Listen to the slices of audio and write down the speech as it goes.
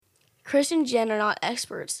Chris and Jen are not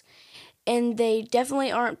experts, and they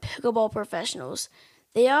definitely aren't pickleball professionals.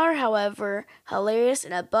 They are, however, hilarious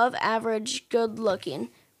and above average good looking.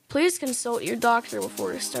 Please consult your doctor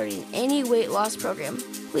before starting any weight loss program.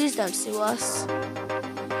 Please don't sue us.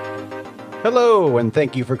 Hello, and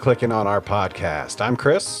thank you for clicking on our podcast. I'm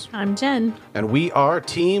Chris. I'm Jen. And we are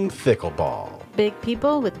Team Pickleball. Big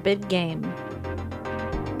people with big game.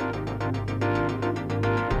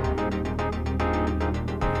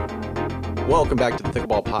 Welcome back to the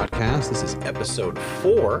Pickleball Podcast. This is episode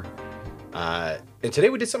 4. And today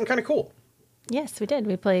we did something kind of cool. Yes, we did.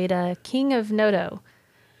 We played King of Noto,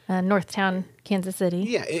 Northtown, Kansas City.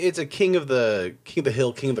 Yeah, it's a King of the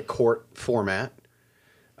Hill, King of the Court format.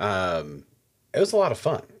 It was a lot of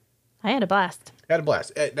fun. I had a blast.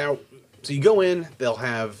 Now, so you go in, they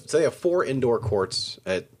have 4 indoor courts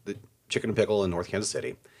at the Chicken and Pickle in North Kansas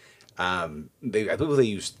City. I believe they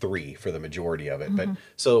used 3 for the majority of it. Mm-hmm. But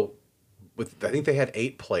so I think they had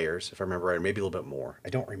 8 players, if I remember right, or maybe a little bit more. I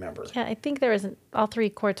don't remember. Yeah, I think all 3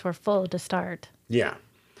 courts were full to start. Yeah.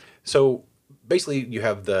 So basically you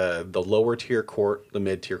have the lower tier court, the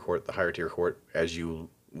mid tier court, the higher tier court. As you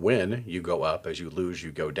win, you go up. As you lose,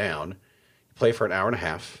 you go down. You play for an hour and a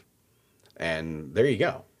half, and there you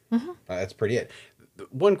go. Mm-hmm. That's pretty it.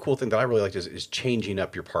 One cool thing that I really liked is changing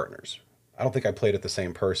up your partners. I don't think I played with the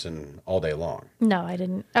same person all day long. No, I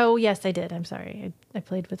didn't. Oh, yes, I did. I'm sorry. I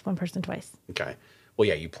played with one person twice. Okay. Well,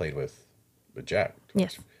 yeah, you played with Jack.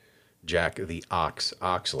 Yes. Jack the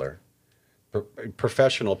Oxler.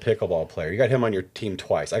 Professional pickleball player. You got him on your team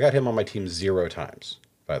twice. I got him on my team 0 times,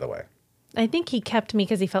 by the way. I think he kept me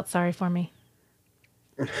because he felt sorry for me.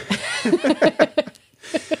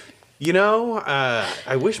 You know,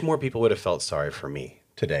 I wish more people would have felt sorry for me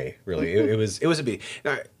today. Really, it was a beating.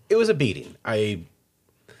 Now, it was a beating.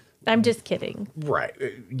 I'm just kidding. Right.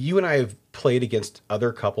 You and I have played against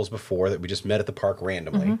other couples before that we just met at the park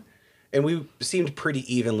randomly, mm-hmm. and we seemed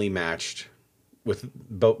pretty evenly matched with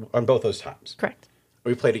on both those times. Correct.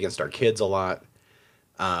 We played against our kids a lot,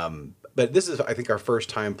 but this is, I think, our first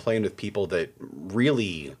time playing with people that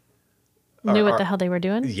really knew what the hell they were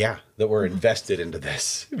doing. Yeah, that were invested into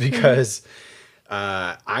this because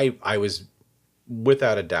I was,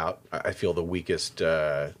 without a doubt, I feel the weakest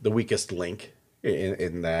link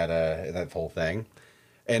in that whole thing,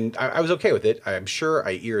 and I was okay with it. I'm sure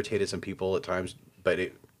I irritated some people at times, but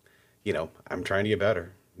I'm trying to get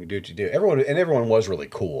better. You do what you do. Everyone was really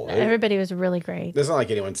cool. Everybody was really great. It's not like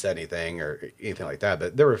anyone said anything or anything like that,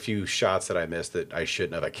 but there were a few shots that I missed that I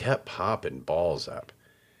shouldn't have. I kept popping balls up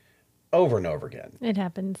over and over again. It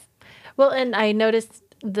happens. Well, and I noticed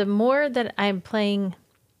the more that I'm playing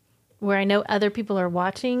where I know other people are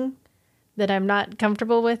watching that I'm not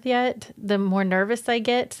comfortable with yet, the more nervous I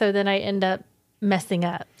get. So then I end up messing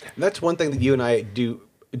up. And that's one thing that you and I do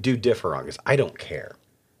differ on, because I don't care.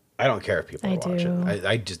 I don't care if people are watching.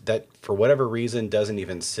 I just, that for whatever reason doesn't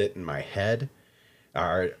even sit in my head,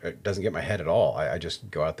 or it doesn't get my head at all. I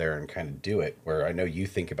just go out there and kind of do it, where I know you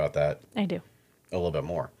think about that. I do. A little bit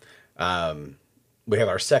more. We have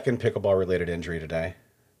our second pickleball related injury today.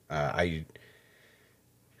 I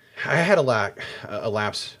had a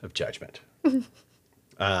lapse of judgment.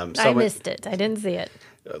 I missed it. I didn't see it.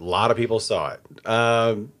 A lot of people saw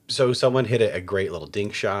it. So someone hit a great little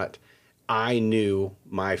dink shot. I knew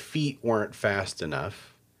my feet weren't fast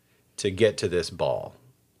enough to get to this ball,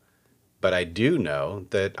 but I do know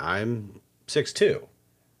that I'm 6'2",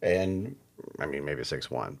 and I mean maybe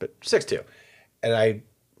 6'1", but 6'2", and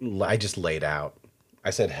I just laid out.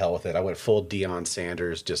 I said hell with it. I went full Deion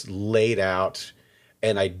Sanders, just laid out,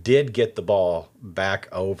 and I did get the ball back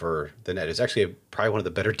over the net. It's actually probably one of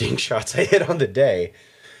the better dink shots I hit on the day,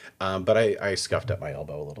 but I scuffed up my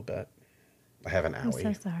elbow a little bit. I have an owie.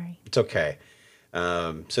 I'm so sorry. It's okay.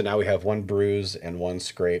 So now we have 1 bruise and 1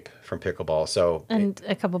 scrape from pickleball. And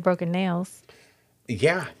a couple broken nails.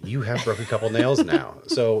 Yeah, you have broken a couple nails now.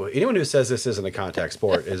 So anyone who says this isn't a contact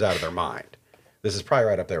sport is out of their mind. This is probably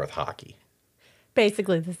right up there with hockey.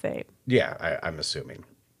 Basically the same. Yeah, I'm assuming.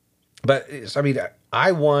 But I mean,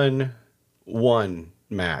 I won 1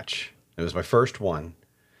 match. It was my first one.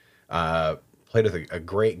 Played with a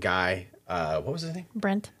great guy. What was his name?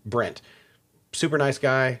 Brent. Super nice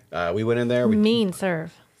guy. We went in there. Mean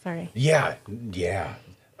serve. Sorry. Yeah.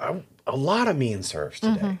 A lot of mean serves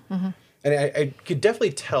today. Mm-hmm, mm-hmm. And I could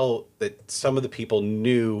definitely tell that some of the people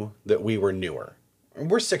knew that we were newer.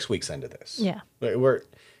 We're 6 weeks into this. Yeah.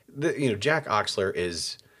 Jack Oxler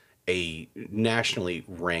is a nationally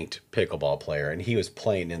ranked pickleball player, and he was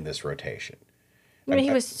playing in this rotation. I mean,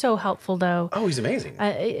 he was so helpful, though. Oh, he's amazing.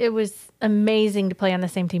 It was amazing to play on the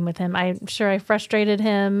same team with him. I'm sure I frustrated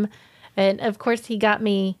him. And, of course, he got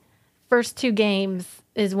me first 2 games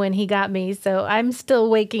is when he got me. So I'm still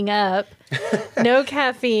waking up. No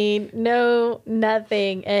caffeine, no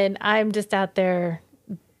nothing. And I'm just out there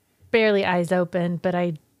barely eyes open, but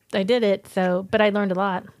I did it. So, but I learned a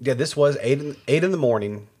lot. Yeah, this was 8 in the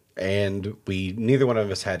morning, and neither one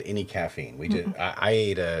of us had any caffeine. We did. I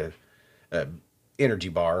ate a energy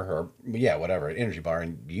bar, or whatever, an energy bar,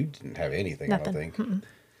 and you didn't have anything. Nothing. I don't think.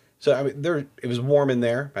 So I mean, it was warm in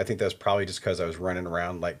there. I think that's probably just because I was running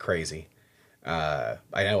around like crazy. I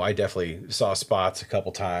know I definitely saw spots a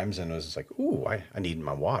couple times, and was like, "Ooh, I need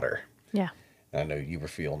my water." Yeah. And I know you were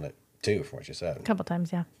feeling it too, from what you said. A couple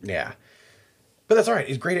times, yeah. Yeah. But that's all right.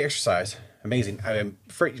 It's great exercise. Amazing. I mean,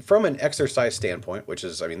 from an exercise standpoint, which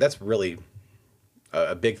is, I mean, that's really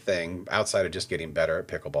a big thing outside of just getting better at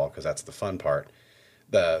pickleball, because that's the fun part.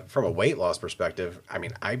 From a weight loss perspective, I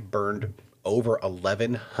mean, I burned over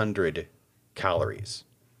 1,100 calories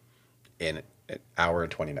in an hour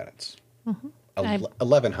and 20 minutes.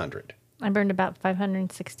 1,100. I burned about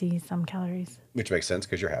 560 some calories. Which makes sense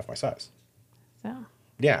because you're half my size. So.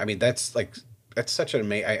 Yeah, I mean, that's such an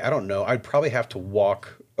amazing, I don't know. I'd probably have to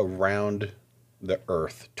walk around the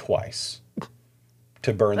earth twice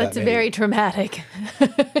to burn that many. That's very traumatic.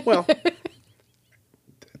 Well,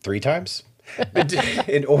 3 times.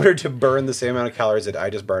 In order to burn the same amount of calories that I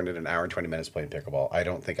just burned in an hour and 20 minutes playing pickleball, I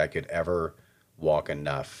don't think I could ever walk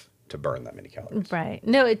enough to burn that many calories. Right.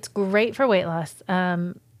 No, it's great for weight loss.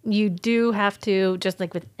 You do have to, just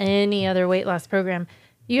like with any other weight loss program,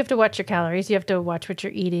 you have to watch your calories. You have to watch what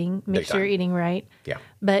you're eating, make sure you're eating right. Yeah.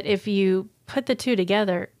 But if you put the two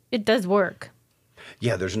together, it does work.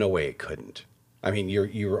 Yeah, there's no way it couldn't. I mean,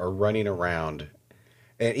 you are running around,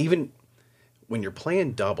 and even when you're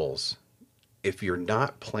playing doubles, if you're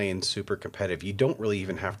not playing super competitive, you don't really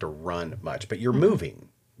even have to run much, but you're moving.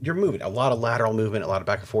 You're moving. A lot of lateral movement, a lot of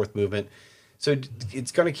back and forth movement. So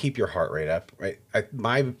it's going to keep your heart rate up, right?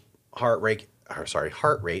 My heart rate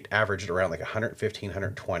averaged around like 115,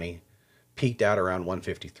 120, peaked out around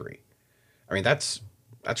 153. I mean, that's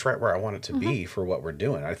right where I want it to be for what we're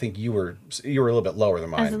doing. I think you were a little bit lower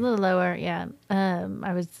than mine. I was a little lower, yeah.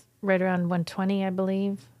 I was right around 120, I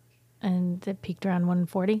believe, and it peaked around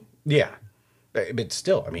 140. Yeah. But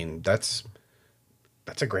still, I mean, that's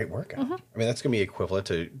a great workout. I mean, that's going to be equivalent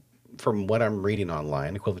to, from what I'm reading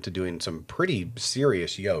online, equivalent to doing some pretty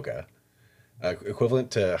serious yoga,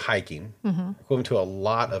 equivalent to hiking, equivalent to a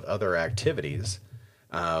lot of other activities.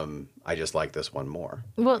 I just like this one more.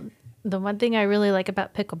 Well, the one thing I really like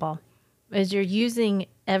about pickleball is you're using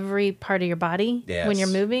every part of your body when you're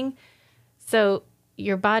moving. So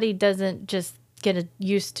your body doesn't just get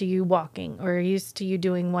used to you walking or used to you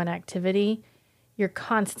doing one activity. You're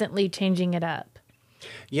constantly changing it up.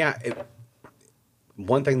 Yeah.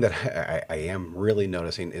 One thing that I am really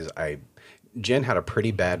noticing is Jen had a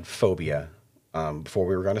pretty bad phobia before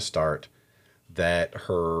we were going to start, that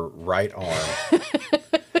her right arm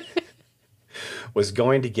was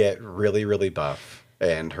going to get really, really buff,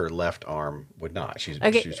 and her left arm would not. She's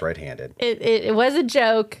right-handed. It was a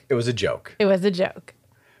joke. It was a joke. It was a joke.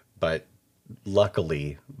 But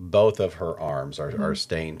luckily, both of her arms are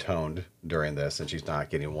staying toned during this, and she's not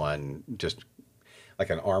getting one just like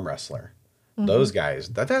an arm wrestler. Those guys,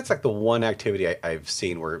 that's like the one activity I've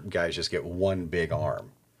seen where guys just get one big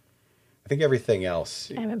arm. I think everything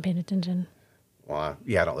else... I haven't paid attention. Well,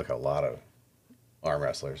 yeah, I don't look at a lot of arm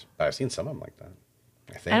wrestlers, but I've seen some of them like that.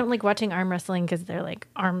 I don't like watching arm wrestling because their like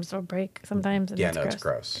arms will break sometimes. And it's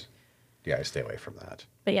gross. Yeah, I stay away from that.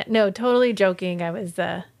 But yeah, no, totally joking. I was...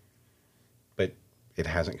 But it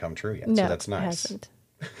hasn't come true yet, no, so that's nice. It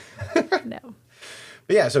hasn't. No.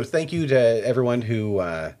 But yeah, so thank you to everyone who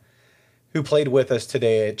played with us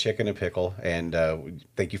today at Chicken and Pickle, and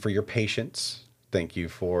thank you for your patience. Thank you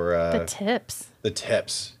for the tips. The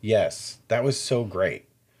tips, yes, that was so great.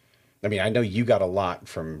 I mean, I know you got a lot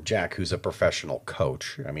from Jack, who's a professional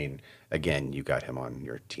coach. I mean, again, you got him on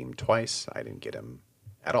your team twice. I didn't get him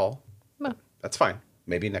at all. Well, that's fine.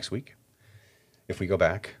 Maybe next week, if we go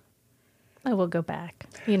back. I will go back.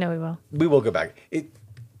 You know we will. We will go back.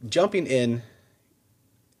 Jumping in,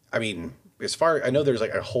 I mean, I know there's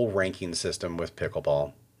like a whole ranking system with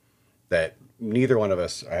pickleball that neither one of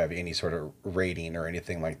us have any sort of rating or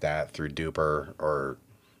anything like that through Duper or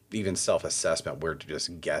even self-assessment. We're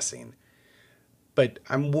just guessing. But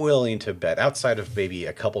I'm willing to bet, outside of maybe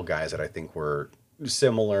a couple guys that I think were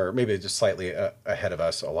similar, maybe just slightly ahead of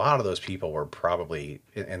us, a lot of those people were probably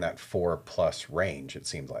in that 4+ range, it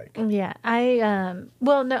seemed like. Yeah. I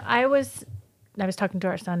was talking to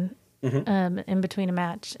our son in between a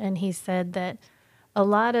match, and he said that a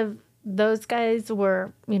lot of those guys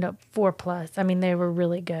were, 4+. I mean, they were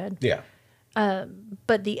really good. Yeah.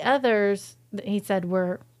 But the others, he said,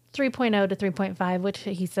 were 3.0 to 3.5, which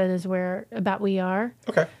he said is where about we are.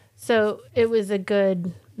 Okay. So it was a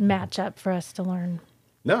good matchup for us to learn.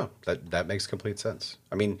 No, that makes complete sense.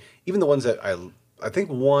 I mean, even the ones that I think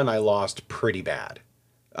one I lost pretty bad,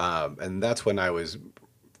 and that's when I was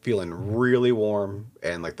feeling really warm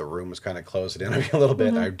and like the room was kind of closing in on me a little bit.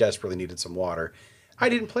 And I desperately needed some water. I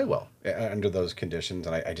didn't play well under those conditions,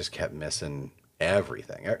 and I just kept missing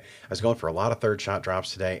everything. I was going for a lot of third shot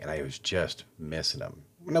drops today, and I was just missing them.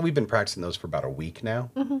 Now we've been practicing those for about a week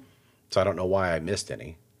now, so I don't know why I missed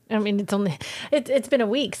any. I mean, it's been a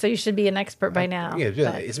week, so you should be an expert by now. Yeah,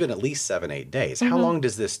 it's been at least 7-8 days. How long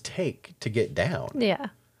does this take to get down? Yeah.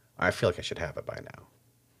 I feel like I should have it by now.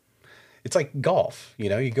 It's like golf. You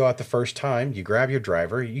know, you go out the first time, you grab your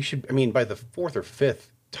driver. You should, I mean, by the fourth or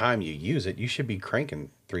fifth time you use it, you should be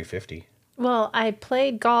cranking 350. Well, I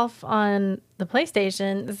played golf on the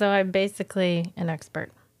PlayStation, so I'm basically an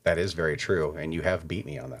expert. That is very true, and you have beat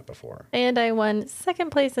me on that before. And I won second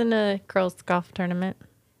place in a girls' golf tournament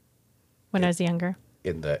when I was younger.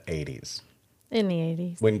 In the 80s. In the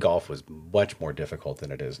 80s. When golf was much more difficult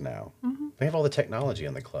than it is now. They have all the technology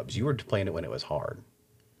in the clubs. You were playing it when it was hard.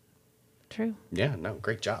 True. Yeah, no,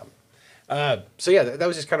 great job. So yeah, that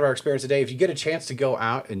was just kind of our experience today. If you get a chance to go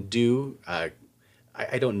out and do, I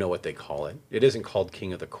don't know what they call it. It isn't called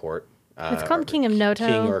King of the Court. It's called King of Noto.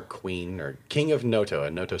 King or Queen or King of Noto.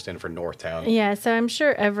 And Noto stands for Northtown. Yeah, so I'm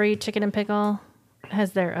sure every chicken and pickle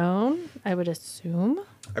has their own, I would assume.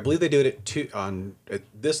 I believe they do it at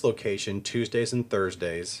this location Tuesdays and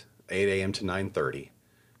Thursdays, 8 a.m. to 9:30,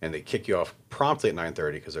 and they kick you off promptly at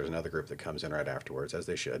 9:30 because there's another group that comes in right afterwards, as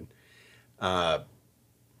they should. A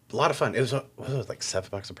lot of fun. It was like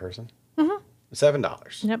 $7 a person.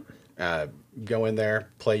 $7. Yep. Go in there,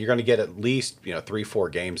 play. You're going to get at least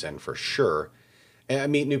 3-4 games in for sure, and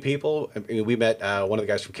meet new people. I mean, we met one of the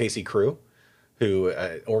guys from KC Crew, who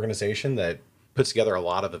organization that puts together a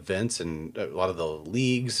lot of events and a lot of the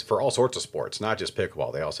leagues for all sorts of sports, not just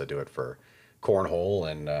pickleball. They also do it for cornhole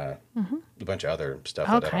and a bunch of other stuff.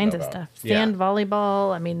 All that I don't kinds know of about. stuff. Sand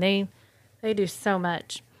volleyball. I mean, they do so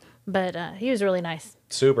much. But he was really nice.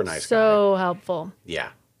 Super nice guy. So helpful. Yeah,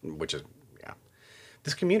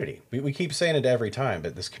 this community. We keep saying it every time,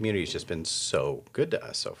 but this community has just been so good to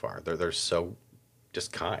us so far. They're so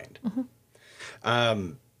just kind.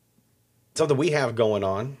 Something we have going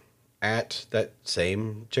on at that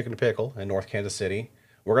same Chicken and Pickle in North Kansas City,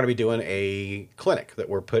 we're going to be doing a clinic that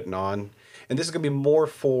we're putting on, and this is going to be more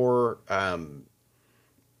for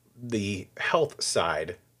the health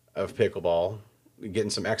side of pickleball, getting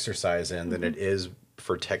some exercise in than it is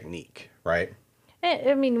for technique, right?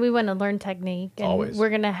 I mean, we want to learn technique. And Always. We're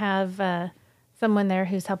going to have someone there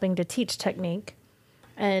who's helping to teach technique.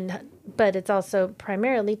 But it's also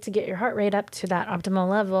primarily to get your heart rate up to that optimal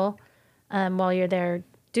level while you're there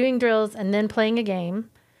doing drills and then playing a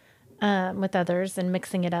game with others and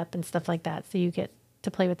mixing it up and stuff like that. So you get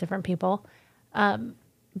to play with different people.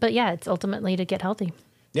 But yeah, it's ultimately to get healthy.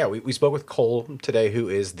 Yeah, we spoke with Cole today, who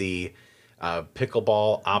is the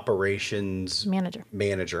pickleball operations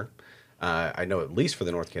manager. I know at least for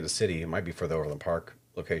the North Kansas City. It might be for the Overland Park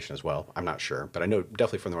location as well. I'm not sure, but I know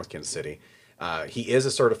definitely for the North Kansas City. He is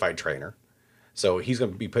a certified trainer. So he's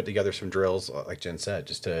going to be putting together some drills, like Jen said,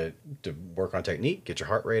 just to work on technique, get your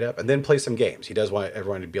heart rate up, and then play some games. He does want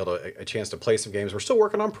everyone to be able to a chance to play some games. We're still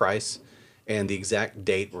working on price and the exact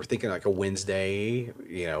date. We're thinking like a Wednesday,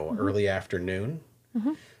 early afternoon.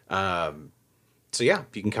 So yeah,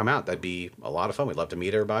 if you can come out, that'd be a lot of fun. We'd love to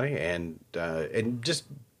meet everybody and just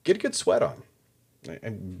get a good sweat on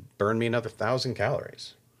and burn me another 1,000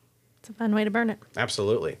 calories. It's a fun way to burn it. Our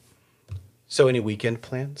So any weekend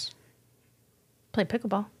plans? Play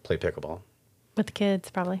pickleball. Play pickleball. With the kids,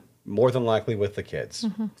 probably. More than likely with the kids.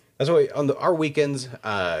 That's why on our weekends,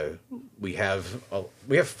 we have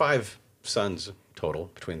 5 sons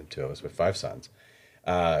total between the two of us. We have 5 sons,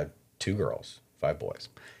 2 girls, 5 boys.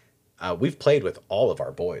 We've played with all of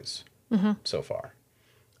our boys so far.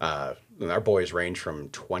 And our boys range from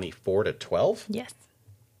 24 to 12. Yes.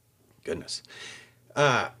 Goodness.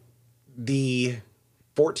 The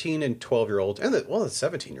 14 and 12-year-old and the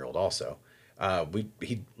 17-year-old also.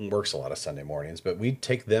 He works a lot of Sunday mornings, but we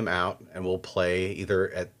take them out and we'll play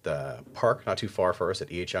either at the park, not too far for us,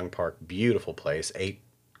 at E.H. Young Park. Beautiful place. 8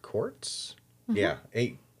 courts. Yeah,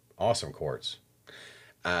 8 awesome courts.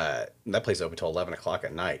 That place is open until 11 o'clock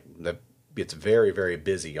at night. It's very, very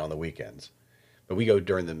busy on the weekends. But we go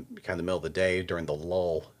during the middle of the day, during the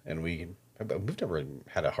lull, and we've never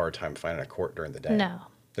had a hard time finding a court during the day. No.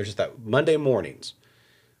 There's just that Monday mornings.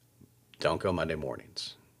 Don't go Monday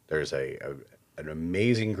mornings. There's an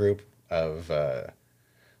amazing group of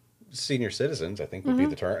senior citizens, I think would be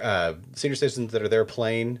the term. Senior citizens that are there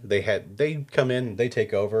playing, they come in, they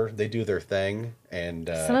take over, they do their thing, and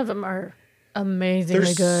Some of them are they're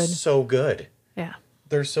amazingly good. so good. Yeah.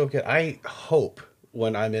 They're so good. I hope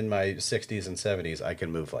when I'm in my 60s and 70s, I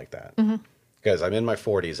can move like that. Because I'm in my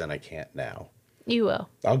 40s and I can't now. You will.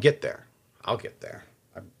 I'll get there. I'll get there.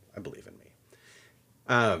 I believe in me.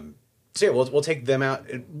 So yeah, we'll take them out.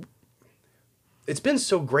 It's been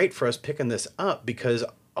so great for us picking this up because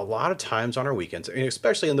a lot of times on our weekends, I mean,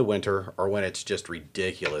 especially in the winter or when it's just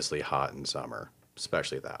ridiculously hot in summer,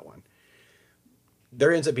 especially that one,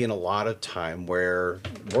 there ends up being a lot of time where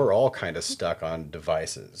we're all kind of stuck on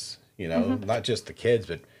devices, you know, not just the kids,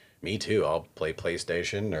 but me too. I'll play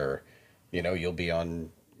PlayStation or, you know, you'll be on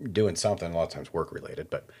doing something, a lot of times work related,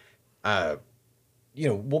 but, you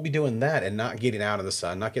know, we'll be doing that and not getting out in the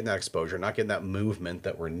sun, not getting that exposure, not getting that movement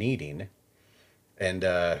that we're needing. And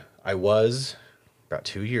I was, about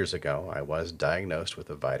 2 years ago, I was diagnosed with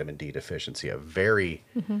a vitamin D deficiency, a very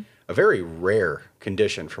rare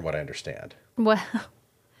condition from what I understand. Well,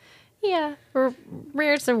 yeah.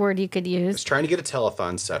 Rare's a word you could I was use. trying to get a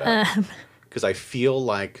telethon set up because I feel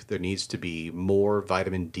like there needs to be more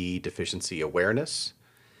vitamin D deficiency awareness,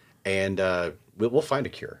 and we'll find a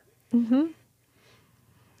cure.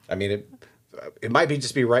 I mean, it might be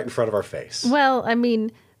just be right in front of our face. Well, I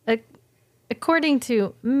mean, according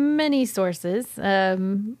to many sources,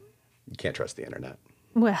 You can't trust the internet.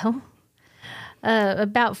 well,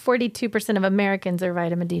 about 42% of Americans are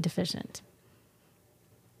vitamin D deficient.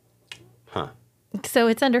 Huh. So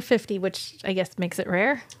it's under 50, which I guess makes it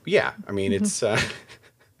rare. Yeah, I mean, it's see,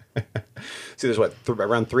 there's what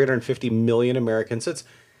around 350 million Americans. It's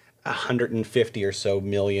 150 or so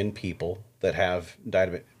million people that have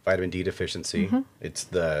vitamin D deficiency. It's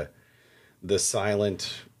the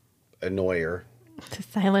silent annoyer. The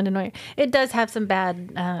silent annoyer. It does have some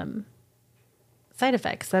bad side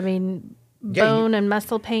effects. I mean, bone and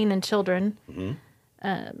muscle pain in children.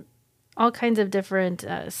 All kinds of different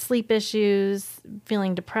sleep issues,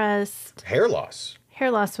 feeling depressed. Hair loss.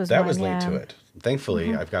 Hair loss was That one, was linked yeah. to it.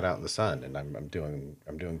 Thankfully, I've got out in the sun, and I'm doing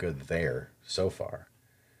good there so far.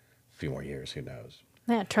 A few more years, who knows?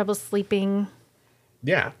 Yeah, trouble sleeping.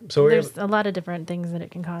 Yeah. So There's a lot of different things that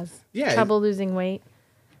it can cause. Yeah, Trouble losing weight.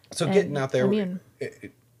 so getting out there. immune.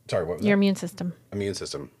 Sorry, what was Your that? immune system. Immune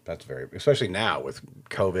system. That's especially now with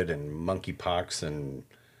COVID and monkeypox and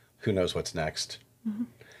who knows what's next.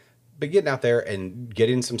 But getting out there and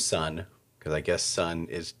getting some sun, because I guess sun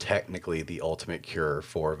is technically the ultimate cure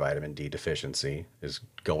for vitamin D deficiency, is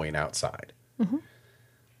going outside.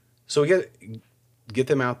 So we get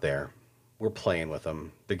them out there. We're playing with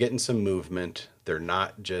them. They're getting some movement. They're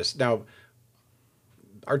not just now.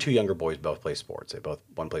 Our two younger boys both play sports.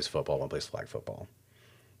 One plays football, one plays flag football.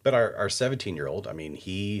 But our 17-year-old, I mean,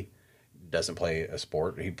 he doesn't play a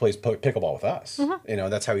sport. He plays pickleball with us. You know,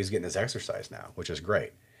 that's how he's getting his exercise now, which is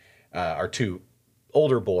great. Our two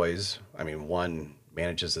older boys, I mean, one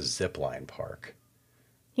manages a zip line park.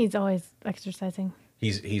 He's always exercising.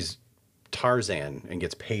 He's Tarzan and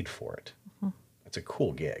gets paid for it. It's a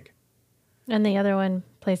cool gig. And the other one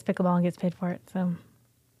plays pickleball and gets paid for it. So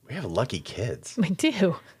We have lucky kids. we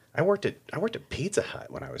do. I worked at Pizza Hut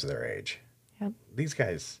when I was their age. Yep. These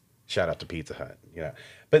guys, shout out to Pizza Hut, you know.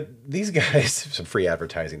 But these guys, some free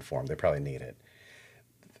advertising for them. They probably need it.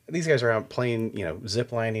 These guys are out playing, you know,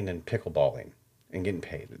 zip lining and pickleballing and getting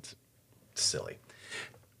paid. It's silly.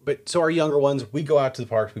 But so our younger ones, we go out to the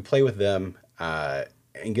parks, we play with them,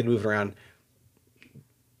 and get moving around.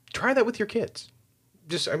 Try that with your kids.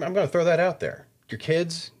 I'm going to throw that out there. Your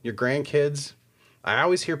kids, your grandkids. I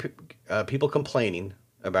always hear people complaining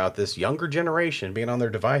about this younger generation being on their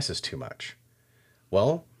devices too much.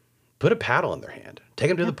 Well, put a paddle in their hand. Take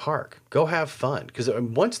them to the park. Go have fun. Because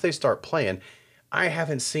once they start playing, I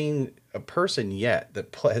haven't seen a person yet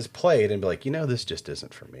that has played and be like, you know, this just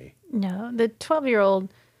isn't for me. No, the 12-year-old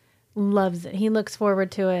loves it. He looks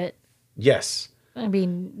forward to it. Yes. I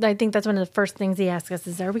mean, I think that's one of the first things he asks us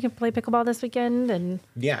is, are we going to play pickleball this weekend? And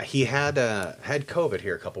Yeah, he had COVID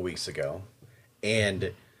here a couple weeks ago.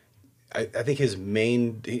 And I think his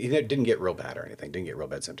he didn't get real bad or anything. Didn't get real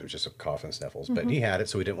bad symptoms, just a cough and sniffles. But he had it,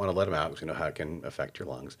 so we didn't want to let him out because we know how it can affect your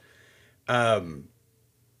lungs.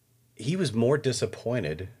 He was more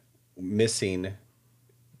disappointed missing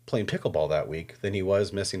playing pickleball that week than he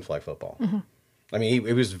was missing flag football. I mean,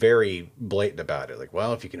 he was very blatant about it. Like,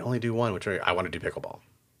 well, if you can only do one, I want to do pickleball.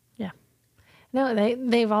 yeah. No,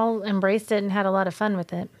 they've all embraced it and had a lot of fun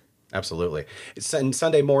with it. Absolutely. And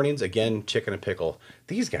Sunday mornings, again, chicken and pickle.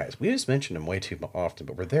 These guys, we just mention them way too often,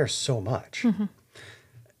 but we're there so much.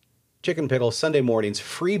 Chicken Pickle, Sunday mornings,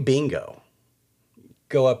 free bingo.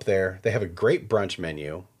 Go up there. They have a great brunch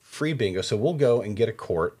menu, free bingo. So we'll go and get a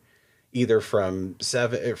quart, either from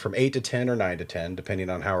 8 to 10 or 9 to 10, depending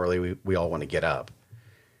on how early we all want to get up.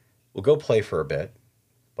 We'll go play for a bit,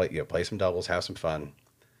 play some doubles, have some fun,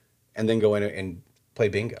 and then go in and play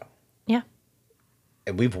bingo. Yeah.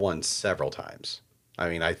 And we've won several times. I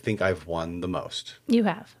mean, I think I've won the most. You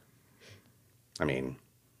have. I mean,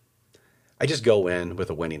 I just go in with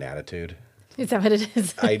a winning attitude. Is that what it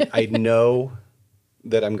is? I know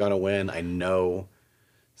that I'm going to win. I know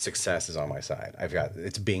success is on my side.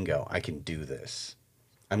 It's bingo. I can do this.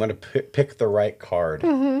 I'm going to pick the right card,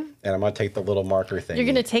 and I'm going to take the little marker thing. You're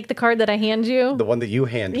going to take the card that I hand you? The one that you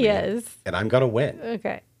hand me. Yes. And I'm going to win.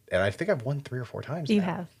 Okay. And I think I've won 3 or 4 times You now.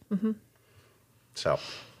 have. Mm-hmm. So,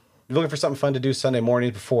 you're looking for something fun to do Sunday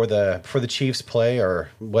morning before the Chiefs play or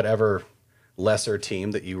whatever lesser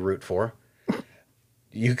team that you root for.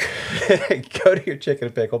 You go to your Chicken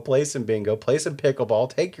Pickle, play some bingo, play some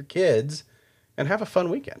pickleball, take your kids, and have a fun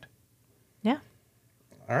weekend. Yeah.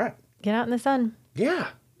 All right. Get out in the sun. Yeah.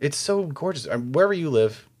 It's so gorgeous. Wherever you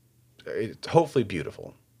live, it's hopefully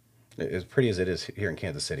beautiful. As pretty as it is here in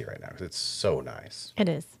Kansas City right now, because it's so nice. It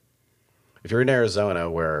is. If you're in Arizona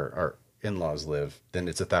where our in-laws live, then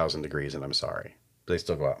it's 1,000 degrees, and I'm sorry. They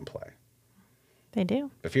still go out and play. They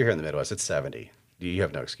do. If you're here in the Midwest, it's 70. You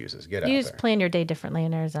have no excuses. Get out You there. just plan your day differently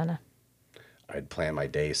in Arizona. I'd plan my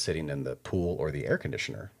day sitting in the pool or the air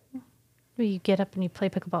conditioner. Well, you get up and you play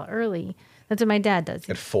pickleball early. That's what my dad does.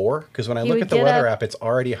 At 4? Because when I He look would at the get weather up- app, it's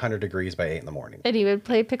already 100 degrees by 8 in the morning. And he would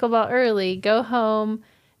play pickleball early, go home,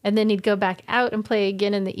 and then he'd go back out and play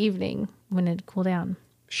again in the evening when it'd cool down.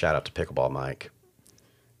 Shout out to Pickleball Mike.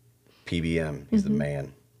 PBM. He's the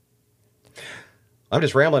man. I'm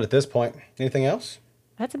just rambling at this point. Anything else?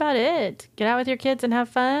 That's about it. Get out with your kids and have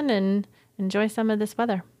fun and enjoy some of this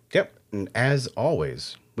weather. Yep. And as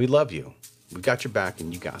always, we love you. We got your back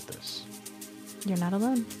and you got this. You're not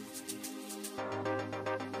alone.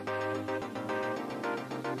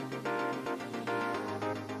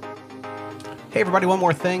 Hey, everybody, one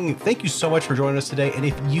more thing. Thank you so much for joining us today. And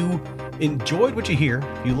if you enjoyed what you hear,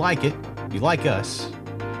 you like it, you like us,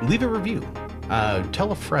 leave a review.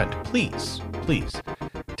 Tell a friend, please.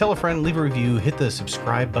 Tell a friend, leave a review, hit the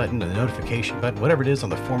subscribe button, the notification button, whatever it is on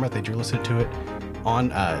the format that you're listening to it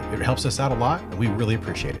on. It helps us out a lot, and we really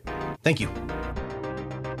appreciate it. Thank you.